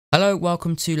Hello,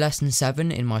 welcome to lesson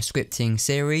 7 in my scripting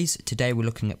series. Today we're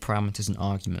looking at parameters and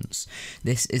arguments.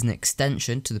 This is an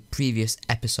extension to the previous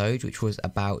episode, which was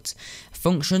about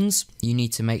functions. You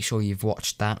need to make sure you've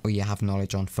watched that or you have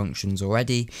knowledge on functions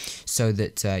already so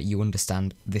that you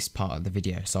understand this part of the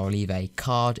video. So I'll leave a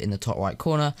card in the top right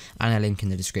corner and a link in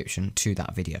the description to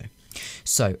that video.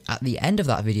 So at the end of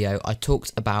that video I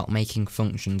talked about making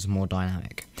functions more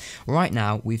dynamic. Right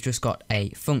now we've just got a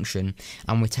function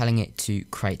and we're telling it to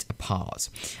create a part,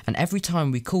 and every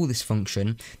time we call this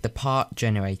function the part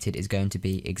generated is going to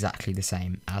be exactly the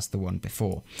same as the one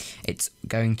before. It's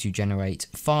going to generate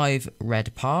 5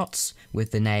 red parts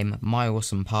with the name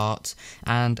myAwesomePart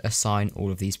and assign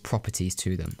all of these properties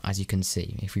to them. As you can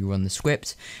see, if we run the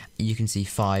script you can see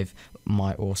 5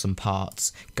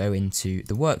 myAwesomeParts go into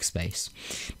the workspace.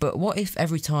 But what if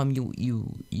every time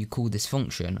you call this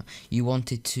function you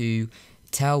wanted to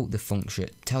tell the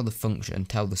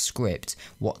script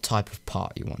what type of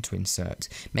part you want to insert?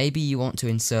 Maybe you want to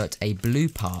insert a blue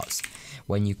part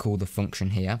when you call the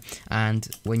function here, and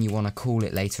when you want to call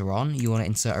it later on you want to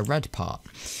insert a red part.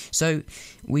 So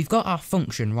we've got our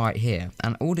function right here,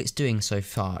 and all it's doing so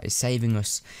far is saving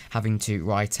us having to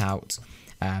write out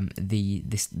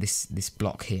this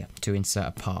block here to insert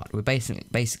a part. We're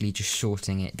basically just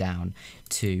shortening it down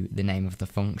to the name of the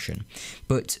function.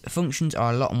 But functions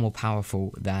are a lot more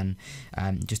powerful than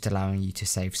just allowing you to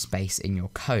save space in your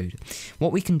code.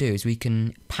 What we can do is we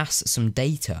can pass some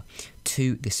data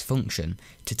to this function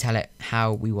to tell it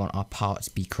how we want our part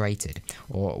to be created,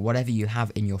 or whatever you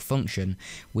have in your function.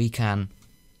 We can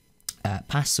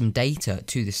pass some data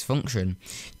to this function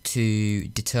to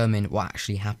determine what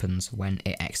actually happens when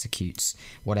it executes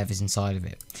whatever's inside of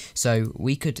it. So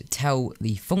we could tell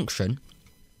the function,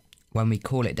 when we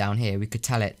call it down here, we could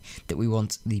tell it that we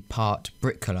want the part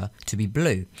brick color to be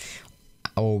blue,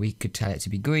 or we could tell it to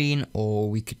be green, or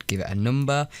we could give it a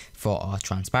number for our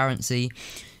transparency.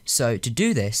 So to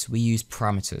do this we use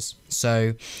parameters.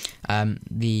 So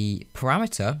the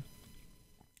parameter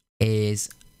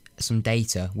is some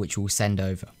data which we'll send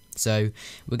over. So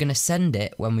we're going to send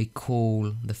it when we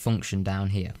call the function down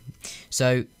here.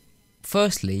 So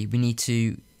firstly we need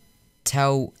to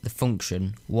tell the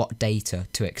function what data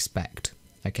to expect.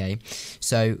 Okay,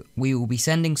 so we will be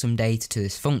sending some data to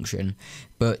this function,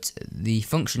 but the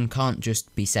function can't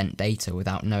just be sent data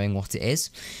without knowing what it is.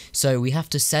 So we have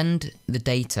to send the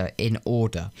data in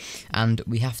order, and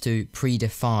we have to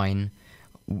predefine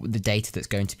the data that's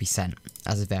going to be sent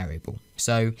as a variable.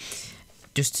 So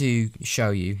just to show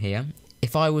you here,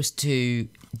 if I was to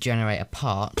generate a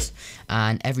part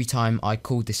and every time I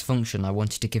called this function I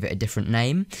wanted to give it a different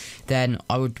name, then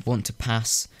I would want to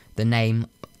pass the name,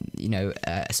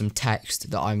 some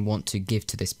text that I want to give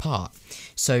to this part.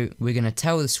 So we're going to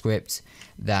tell the script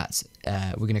that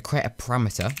we're going to create a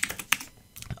parameter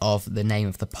of the name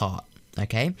of the part.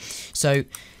 Okay, so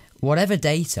whatever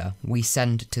data we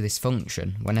send to this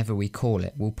function, whenever we call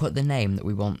it, we'll put the name that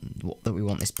we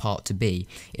want this part to be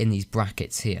in these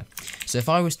brackets here. So if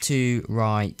I was to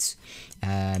write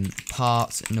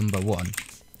part number 1,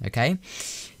 okay,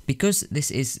 because this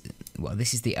is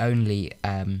the only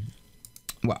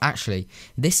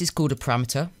this is called a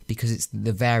parameter because it's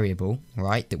the variable,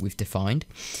 right, that we've defined,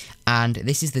 and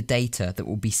this is the data that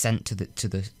will be sent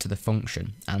to the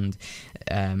function. And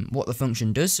what the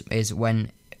function does is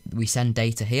when we send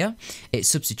data here, it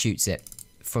substitutes it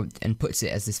and puts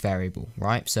it as this variable,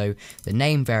 right? So the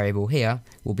name variable here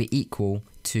will be equal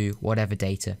to whatever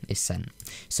data is sent.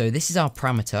 So this is our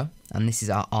parameter and this is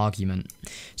our argument.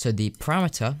 So the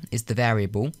parameter is the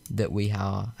variable that we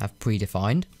have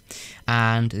predefined,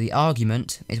 and the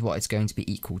argument is what it's going to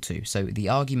be equal to. So the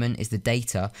argument is the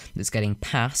data that's getting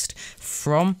passed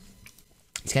from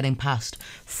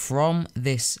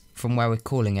from where we're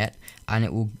calling it, and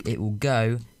it will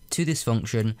go to this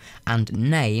function, and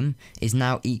name is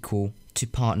now equal to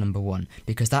part number 1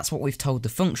 because that's what we've told the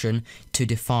function to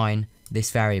define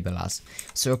this variable as.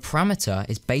 So a parameter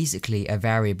is basically a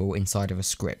variable inside of a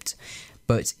script,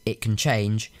 but it can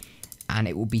change and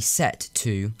it will be set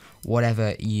to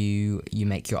whatever you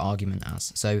make your argument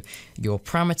as. So your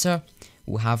parameter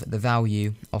will have the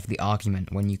value of the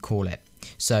argument when you call it.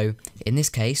 So in this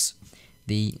case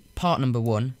the part number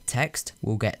 1 text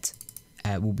will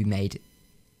be made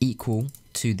equal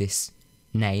to this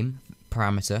name,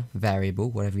 parameter, variable,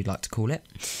 whatever you'd like to call it.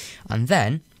 And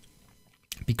then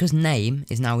because name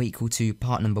is now equal to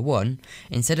part number 1,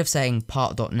 instead of saying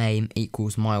part.name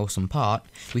equals myAwesomePart,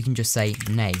 we can just say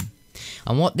name.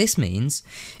 And what this means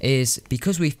is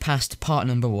because we've passed part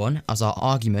number 1 as our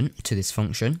argument to this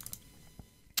function,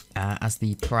 as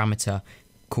the parameter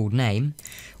called name,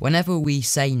 whenever we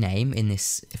say name in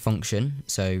this function,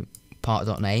 so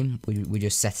part.name, we're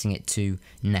just setting it to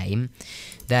name,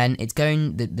 then it's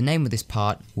going, the name of this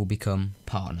part will become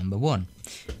part number 1,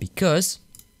 because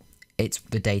it's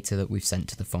the data that we've sent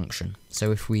to the function.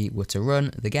 So if we were to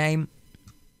run the game,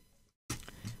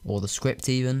 or the script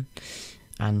even,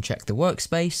 and check the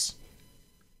workspace,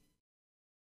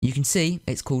 you can see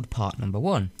it's called part number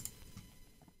 1.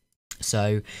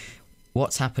 So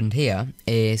what's happened here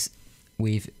is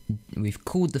we've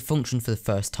called the function for the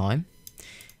first time,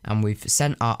 and we've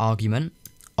sent our argument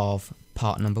of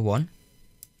part number 1,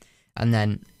 and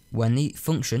then when the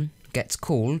function gets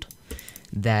called,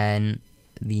 then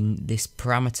this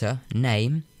parameter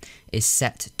name is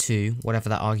set to whatever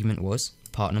that argument was,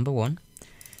 part number 1,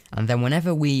 and then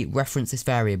whenever we reference this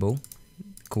variable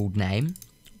called name,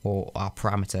 or our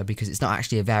parameter, because it's not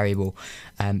actually a variable,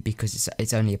 because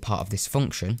it's only a part of this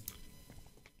function,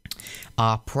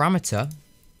 our parameter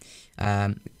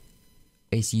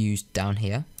is used down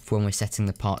here for when we're setting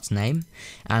the part's name,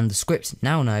 and the script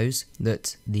now knows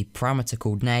that the parameter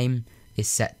called name is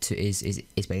set to is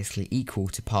basically equal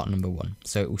to part number 1.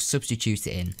 So it will substitute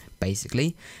it in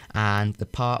basically, and the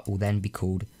part will then be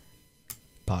called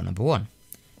part number 1.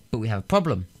 But we have a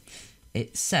problem.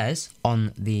 It says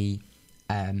on the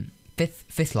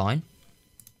fifth line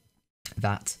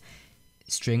that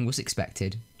string was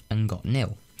expected and got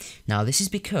nil. Now this is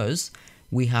because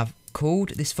we have called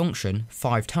this function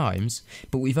 5 times,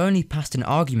 but we've only passed an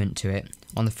argument to it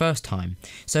on the first time.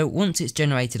 So once it's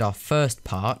generated our first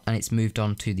part and it's moved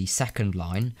on to the second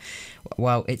line,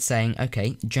 well, it's saying,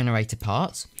 okay, generate a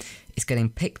part, it's getting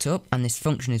picked up and this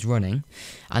function is running,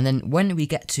 and then when we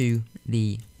get to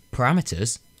the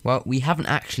parameters, well, we haven't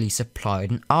actually supplied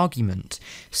an argument.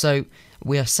 So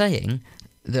we are saying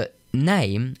that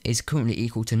name is currently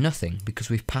equal to nothing because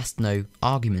we've passed no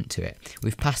argument to it.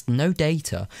 We've passed no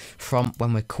data from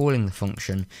when we're calling the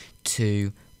function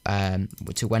to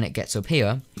when it gets up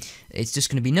here. It's just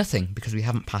going to be nothing because we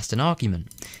haven't passed an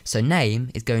argument. So name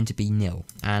is going to be nil,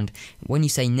 and when you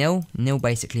say nil, nil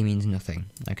basically means nothing.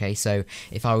 Okay, so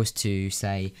if I was to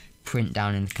say print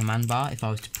down in the command bar, if I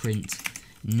was to print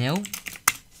nil,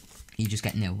 you just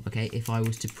get nil. Okay, if I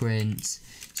was to print,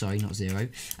 sorry, not 0,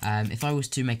 if I was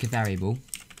to make a variable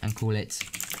and call it,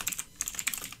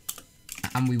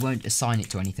 and we won't assign it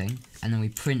to anything, and then we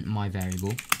print my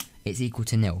variable, it's equal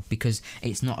to nil because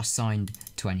it's not assigned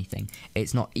to anything,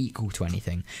 it's not equal to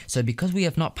anything. So because we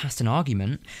have not passed an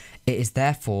argument, it is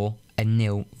therefore a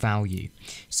nil value.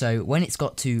 So when it's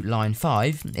got to line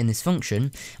 5 in this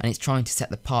function and it's trying to set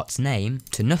the part's name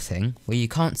to nothing, well, you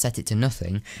can't set it to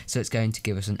nothing, so it's going to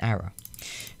give us an error.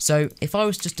 So if I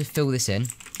was just to fill this in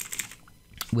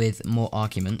with more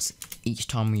arguments each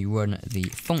time we run the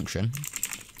function,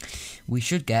 we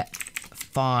should get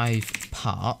 5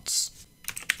 parts,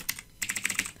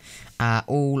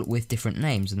 all with different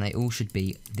names, and they all should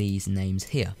be these names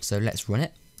here. So let's run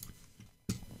it,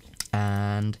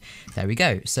 and there we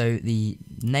go. So the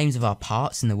names of our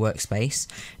parts in the workspace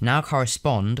now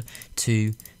correspond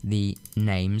to the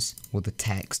names or the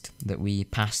text that we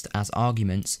passed as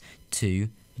arguments to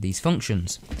these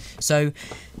functions. So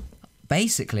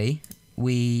basically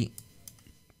we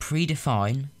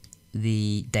predefine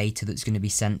the data that's going to be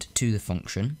sent to the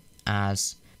function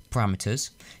as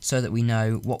parameters so that we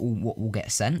know what will get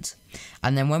sent,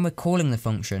 and then when we're calling the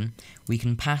function we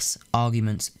can pass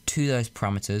arguments to those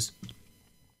parameters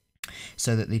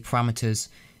so that the parameters,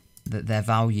 that their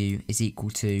value is equal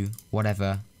to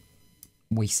whatever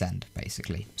we send,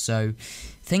 basically. So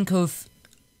think of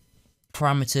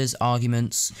parameters,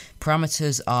 arguments.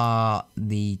 Parameters are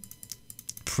the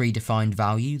predefined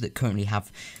value that currently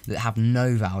have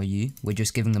no value. We're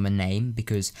just giving them a name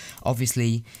because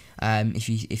obviously if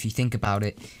you think about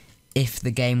it, if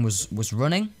the game was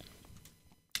running,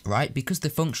 right, because the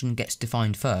function gets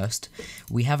defined first,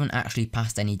 we haven't actually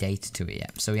passed any data to it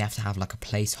yet, so we have to have like a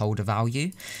placeholder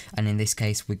value, and in this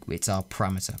case it's our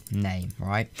parameter name,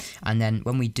 right? And then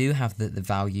when we do have the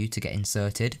value to get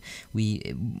inserted,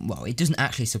 it doesn't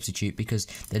actually substitute because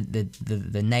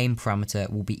the name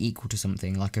parameter will be equal to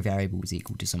something, like a variable is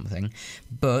equal to something,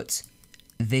 but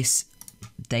this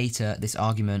data, this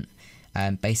argument,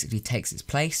 basically takes its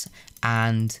place,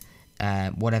 and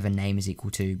whatever name is equal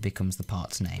to becomes the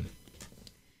part's name.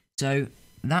 So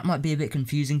that might be a bit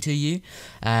confusing to you.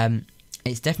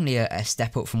 It's definitely a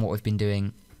step up from what we've been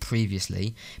doing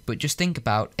previously, but just think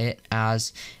about it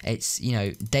as it's, you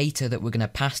know, data that we're going to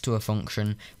pass to a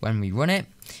function when we run it,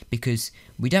 because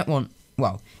we don't want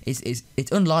well, it's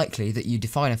unlikely that you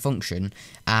define a function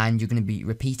and you're going to be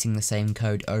repeating the same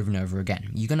code over and over again.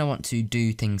 You're going to want to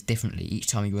do things differently each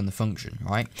time you run the function,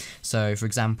 right? So, for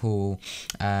example,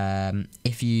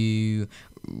 if you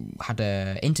had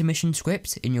an intermission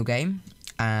script in your game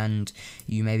and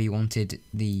you maybe wanted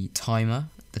the time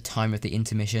of the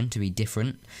intermission to be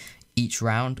different each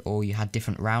round, or you had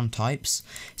different round types,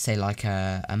 say like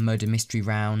a murder mystery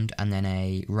round and then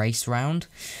a race round,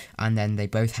 and then they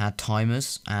both had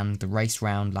timers, and the race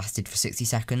round lasted for 60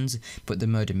 seconds but the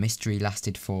murder mystery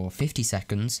lasted for 50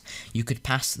 seconds, you could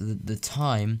pass the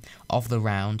time of the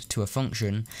round to a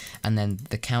function, and then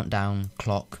the countdown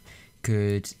clock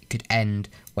could end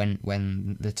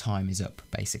when the time is up,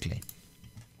 basically.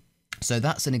 So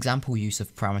that's an example use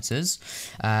of parameters.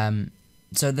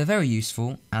 So they're very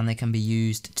useful, and they can be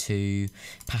used to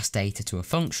pass data to a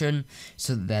function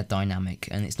so that they're dynamic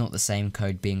and it's not the same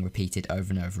code being repeated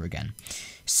over and over again.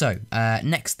 So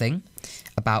next thing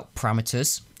about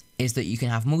parameters is that you can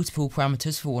have multiple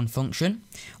parameters for one function,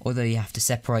 although you have to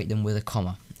separate them with a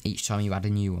comma each time you add a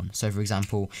new one. So for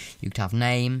example, you could have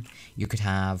name, you could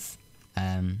have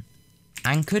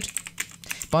anchored.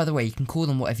 By the way, you can call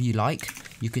them whatever you like.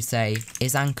 You could say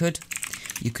is anchored,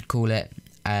 you could call it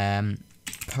param2,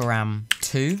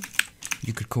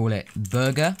 you could call it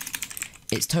burger.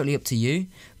 It's totally up to you,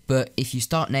 but if you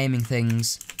start naming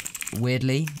things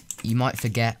weirdly, you might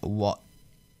forget what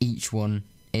each one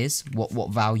is,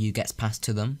 what value gets passed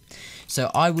to them. So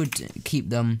I would keep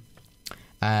them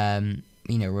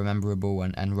rememberable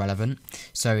and relevant.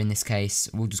 So in this case,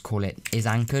 we'll just call it is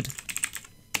anchored.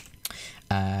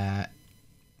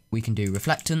 We can do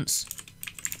reflectance,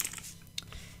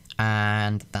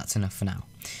 and that's enough for now.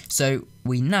 So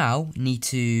we now need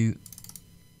to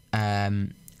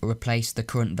replace the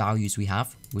current values we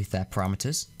have with their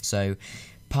parameters. So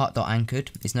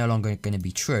part.anchored is no longer going to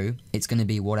be true, it's going to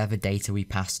be whatever data we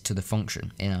pass to the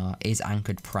function in our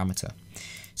isAnchored parameter.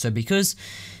 So because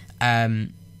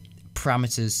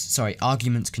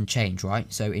arguments can change,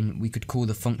 right? So we could call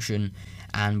the function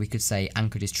and we could say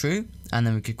anchored is true, and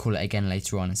then we could call it again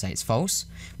later on and say it's false.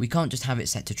 We can't just have it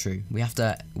set to true. We have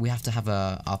to have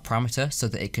our parameter so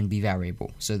that it can be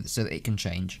variable, so that it can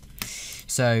change.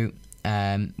 So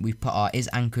we put our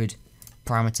isAnchored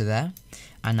parameter there,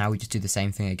 and now we just do the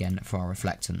same thing again for our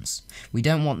reflectance. We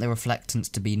don't want the reflectance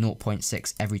to be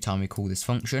 0.6 every time we call this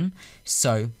function,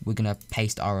 so we're going to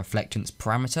paste our reflectance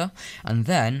parameter, and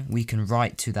then we can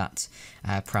write to that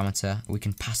parameter, we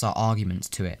can pass our arguments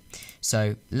to it.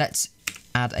 So let's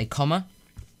add a comma.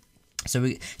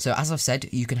 So as I've said,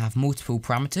 you can have multiple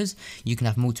parameters, you can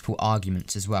have multiple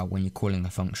arguments as well when you're calling a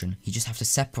function. You just have to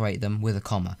separate them with a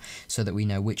comma so that we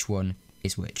know which one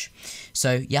is which.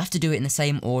 So you have to do it in the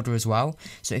same order as well.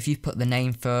 So if you put the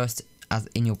name first, as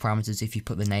in your parameters, if you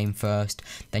put the name first,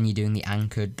 then you're doing the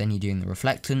anchored, then you're doing the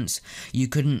reflectance. You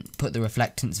couldn't put the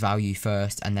reflectance value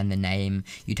first and then the name.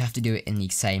 You'd have to do it in the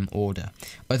same order.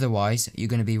 Otherwise, you're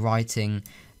going to be writing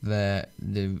the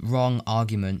wrong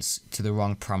arguments to the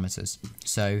wrong parameters.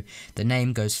 So the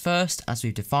name goes first as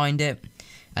we've defined it,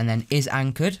 and then is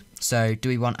anchored. So do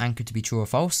we want anchored to be true or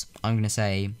false? I'm going to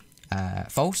say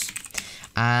false.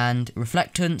 And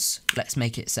reflectance, let's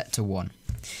make it set to 1.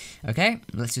 Okay,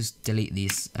 let's just delete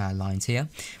these lines here.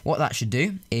 What that should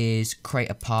do is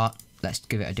create a part. Let's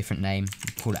give it a different name,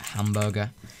 call it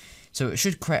hamburger. So it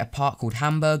should create a part called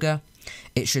hamburger.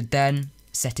 It should then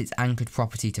set its anchored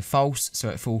property to false, so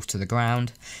it falls to the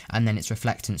ground, and then its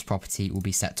reflectance property will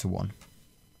be set to 1.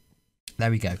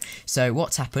 There we go. So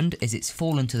what's happened is it's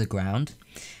fallen to the ground.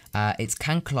 Its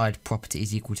can collide property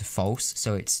is equal to false,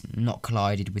 so it's not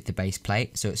collided with the base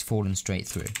plate, so it's fallen straight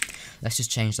through. Let's just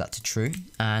change that to true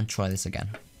and try this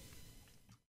again.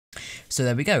 So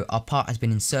there we go, our part has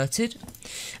been inserted,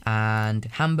 and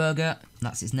hamburger,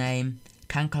 that's its name.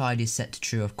 Can collide is set to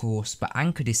true, of course, but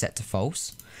anchored is set to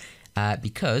false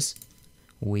because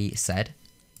we set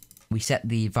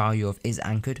the value of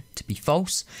isAnchored to be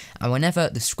false, and whenever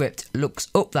the script looks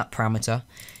up that parameter,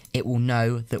 it will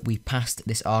know that we passed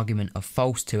this argument of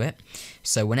false to it.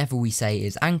 So whenever we say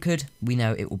isAnchored, we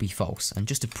know it will be false. And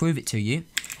just to prove it to you,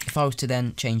 if I was to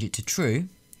then change it to true,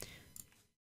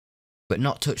 but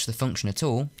not touch the function at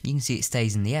all, you can see it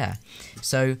stays in the air.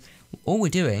 So all we're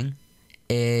doing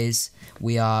is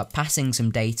we are passing some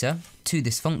data to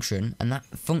this function, and that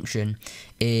function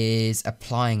is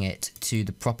applying it to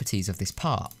the properties of this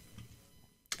part.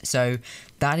 So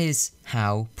that is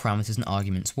how parameters and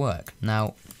arguments work.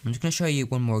 Now, I'm just going to show you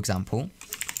one more example.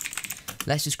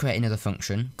 Let's just create another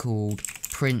function called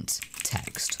print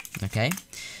text. Okay,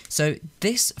 so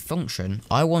this function,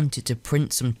 I want it to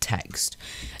print some text.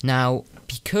 Now,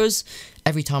 because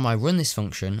every time I run this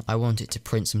function, I want it to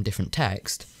print some different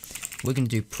text, we're going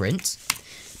to do print,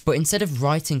 but instead of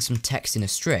writing some text in a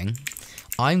string,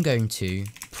 I'm going to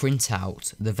print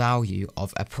out the value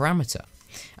of a parameter.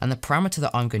 And the parameter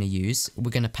that I'm going to use,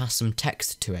 we're going to pass some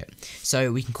text to it.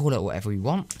 So we can call it whatever we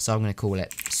want. So I'm going to call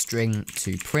it string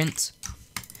to print.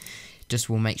 Just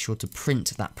we'll make sure to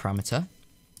print that parameter.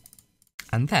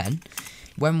 And then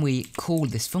when we call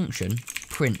this function,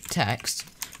 print text,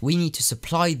 we need to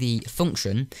supply the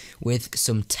function with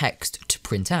some text to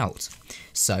print out.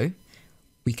 So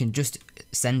we can just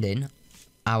send in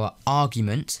our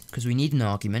argument, because we need an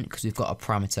argument because we've got a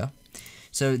parameter.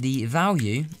 So the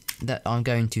value that I'm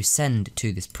going to send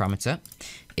to this parameter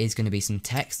is going to be some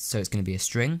text, so it's going to be a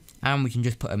string, and we can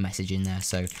just put a message in there.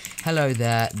 So hello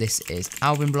there, this is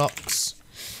AlvinBlox.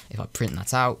 If I print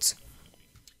that out,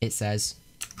 it says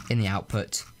in the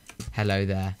output, hello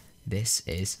there, this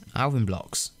is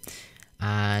AlvinBlox.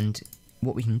 And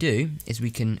what we can do is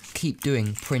we can keep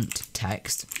doing print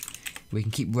text, we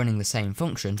can keep running the same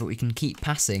function, but we can keep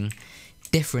passing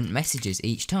different messages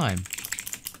each time.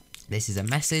 This is a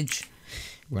message,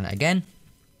 run it again,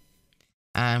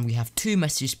 and we have 2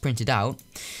 messages printed out,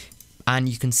 and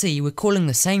you can see we're calling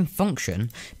the same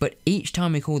function, but each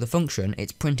time we call the function,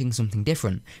 it's printing something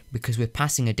different, because we're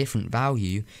passing a different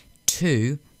value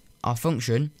to our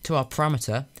function, to our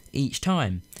parameter, each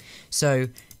time. So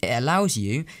it allows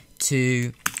you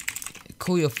to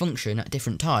call your function at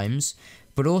different times,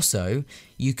 but also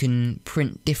you can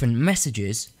print different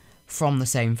messages from the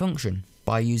same function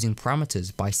by using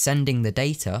parameters, by sending the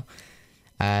data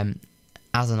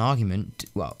as an argument,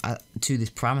 to this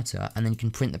parameter, and then you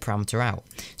can print the parameter out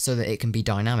so that it can be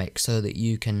dynamic, so that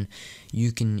you can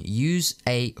use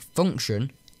a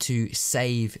function to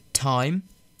save time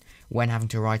when having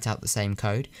to write out the same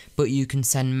code, but you can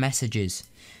send messages,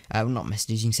 not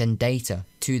messages, you can send data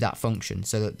to that function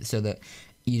so that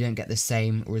you don't get the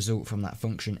same result from that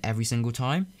function every single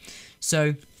time.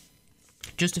 So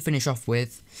just to finish off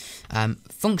with,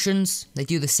 functions, they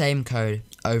do the same code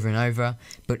over and over,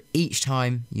 but each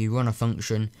time you run a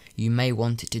function, you may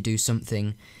want it to do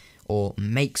something or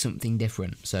make something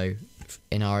different. So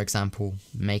in our example,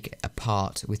 make a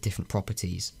part with different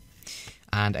properties.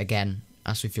 And again,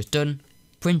 as we've just done,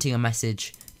 printing a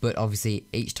message, but obviously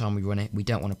each time we run it, we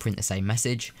don't want to print the same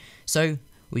message. So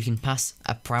we can pass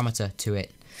a parameter to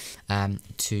it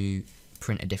to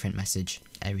print a different message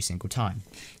every single time.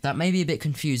 That may be a bit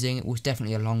confusing. It was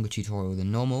definitely a longer tutorial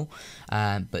than normal,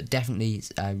 but definitely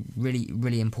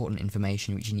really important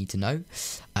information which you need to know.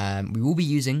 We will be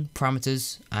using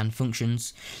parameters and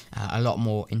functions a lot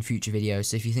more in future videos,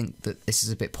 so if you think that this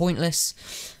is a bit pointless,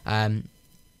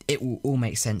 it will all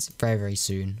make sense very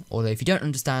soon. Although if you don't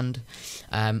understand,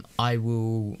 I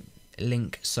will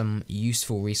link some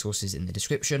useful resources in the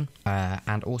description,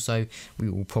 and also we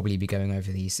will probably be going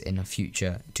over these in a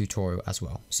future tutorial as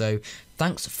well. So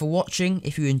thanks for watching.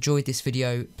 If you enjoyed this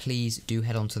video, please do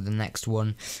head on to the next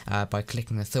one by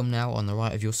clicking the thumbnail on the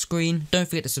right of your screen. Don't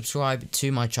forget to subscribe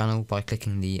to my channel by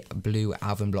clicking the blue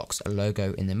AlvinBlox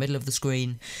logo in the middle of the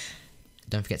screen.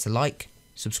 Don't forget to like,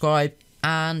 subscribe,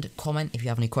 and comment if you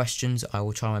have any questions. I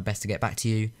will try my best to get back to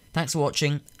you. Thanks for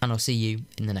watching, and I'll see you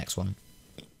in the next one.